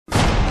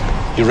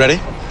You ready?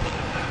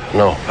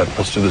 No, but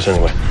let's do this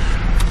anyway.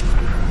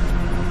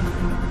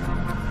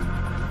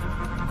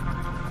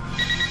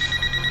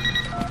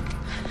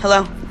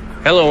 Hello?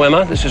 Hello,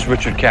 Emma. This is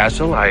Richard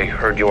Castle. I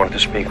heard you wanted to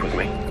speak with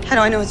me. How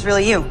do I know it's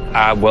really you?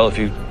 Well, if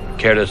you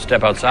care to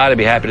step outside, I'd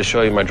be happy to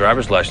show you my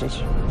driver's license.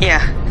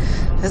 Yeah,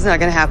 this is not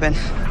gonna happen.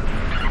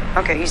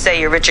 Okay, you say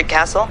you're Richard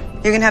Castle?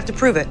 You're gonna have to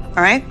prove it,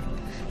 all right?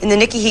 In the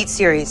Nicky Heat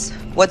series,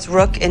 what's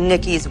Rook and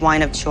Nicky's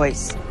wine of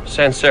choice?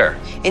 Sancerre.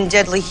 In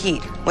Deadly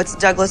Heat, what's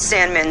Douglas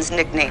Sandman's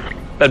nickname?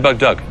 Bedbug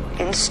Doug.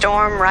 In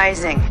Storm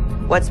Rising,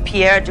 what's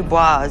Pierre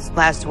Dubois'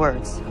 last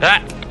words?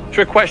 Ah,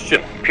 trick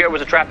question. Pierre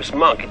was a Trappist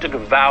monk. He took a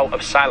vow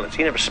of silence.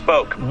 He never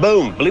spoke.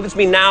 Boom. Believe it's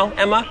me now,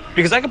 Emma?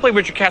 Because I can play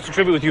Richard Castle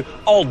trivia with you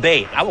all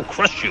day. I will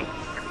crush you.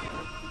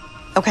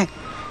 Okay.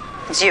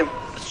 It's you.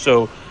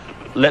 So,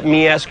 let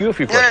me ask you a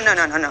few questions.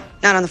 No.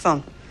 Not on the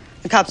phone.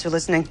 The cops are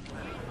listening.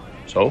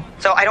 So?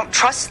 So I don't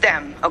trust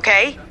them,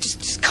 okay?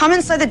 Just come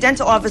inside the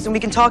dental office and we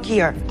can talk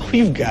here.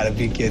 You've got to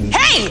be kidding.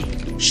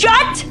 Hey!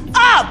 Shut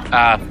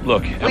up!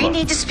 Look, Emma. We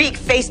need to speak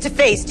face to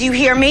face. Do you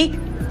hear me?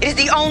 It is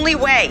the only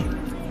way.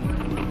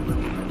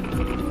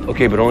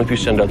 Okay, but only if you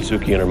send out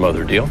Suki and her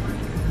mother. Deal?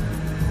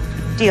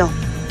 Deal.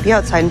 Be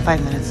outside in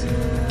 5 minutes.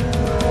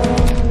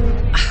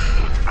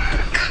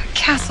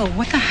 Castle,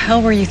 what the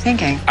hell were you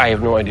thinking? I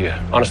have no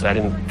idea. Honestly, I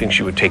didn't think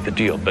she would take the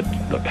deal, but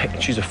look,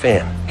 she's a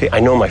fan. Okay, I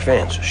know my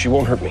fans. She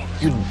won't hurt me.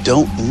 You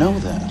don't know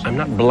that. I'm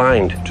not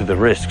blind to the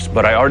risks,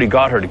 but I already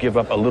got her to give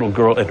up a little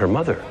girl and her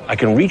mother. I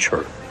can reach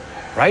her,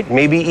 right?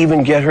 Maybe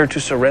even get her to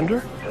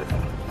surrender.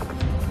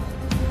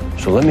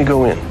 So let me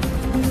go in.